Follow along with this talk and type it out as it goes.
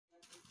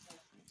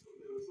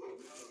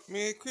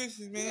Merry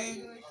Christmas,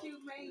 man.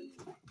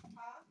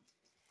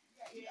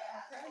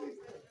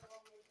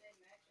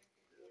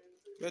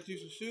 Got you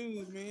some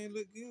shoes, man.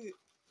 Look good.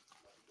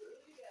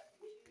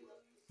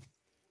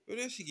 What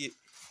else you get?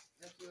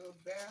 That's your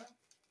bear.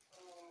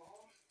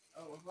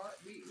 Oh, a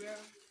heartbeat bear.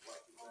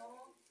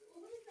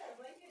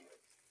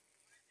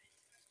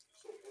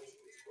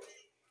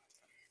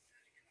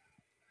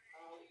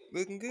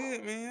 Looking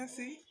good, man. I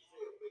see.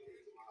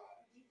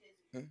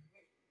 Huh?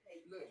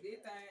 Look, this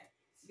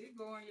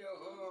go on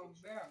your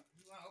bear.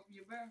 You wanna open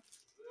your bear?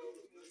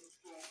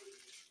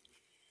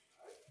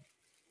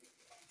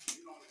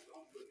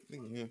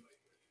 Look at him.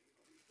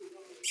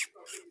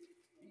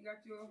 You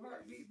got your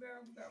heartbeat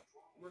bear? We got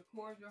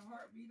record your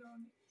heartbeat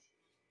on it.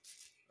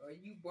 Are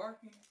you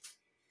barking?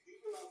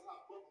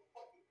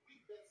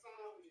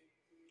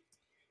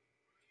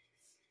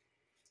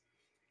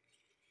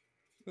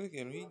 Look at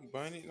him. He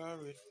buying it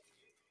already.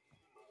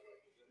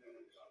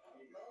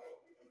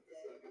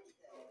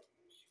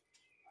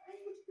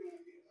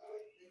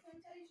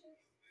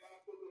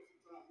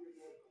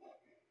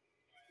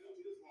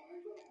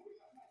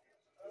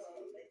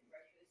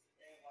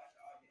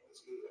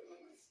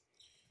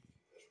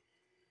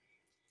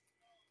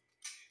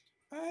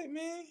 All right,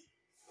 man.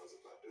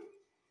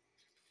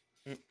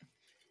 Look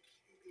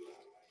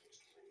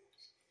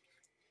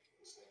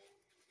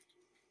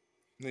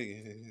at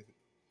it.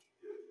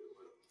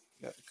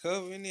 Got the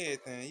cover and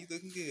everything. You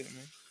looking good,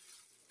 man.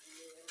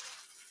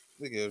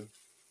 Look at him.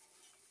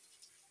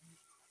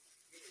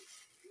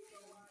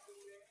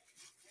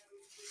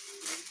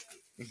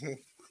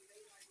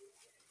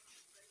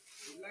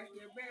 Like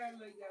your bear,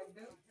 look, you got a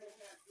duck.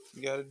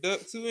 You got a duck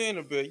too and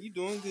a bear. You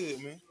doing good,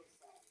 man.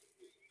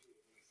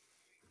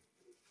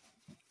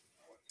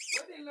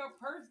 What that little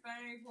purse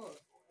thing for?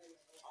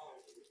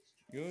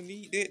 You don't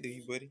need that, do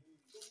you, buddy?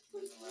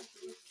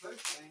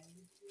 Purse thing.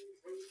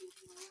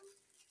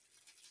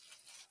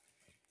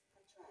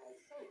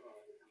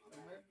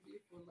 Maybe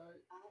for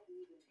like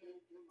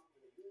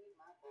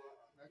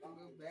a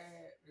little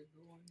bag that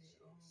go in there.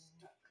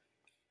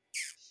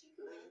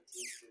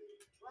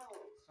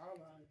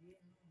 Collar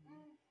again.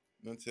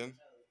 Don't tell him.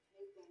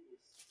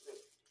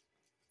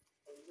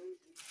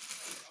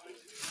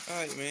 All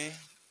right, man.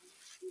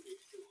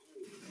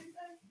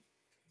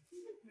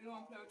 You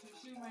don't play with your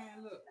shoe,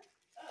 man. Look.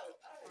 I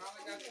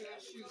only got your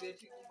shoe that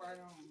you can buy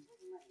on.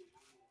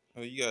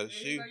 Oh, you got a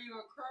shoe. Look, you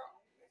a crop.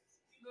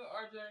 Look,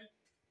 RJ.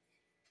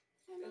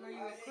 Look, you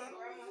a crop.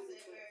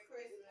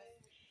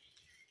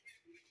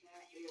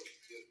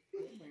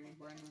 Man,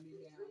 bring on these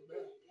damn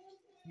bear.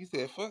 You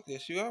said, fuck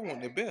that shoe. I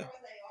want the bear.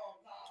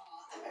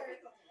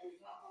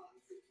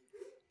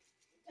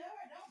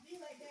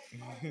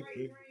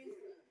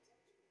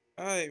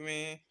 All right,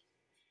 man.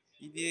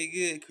 You did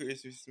good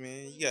Christmas,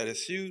 man. You got a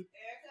shoe,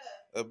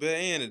 a bear,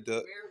 and a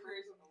duck.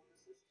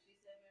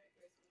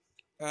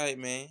 All right,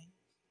 man.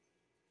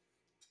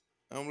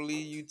 I'm going to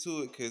leave you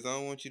to it because I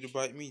don't want you to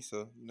bite me.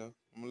 So, I'm going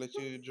to let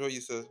you enjoy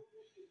yourself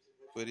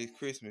for this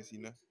Christmas,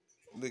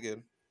 Look at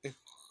him.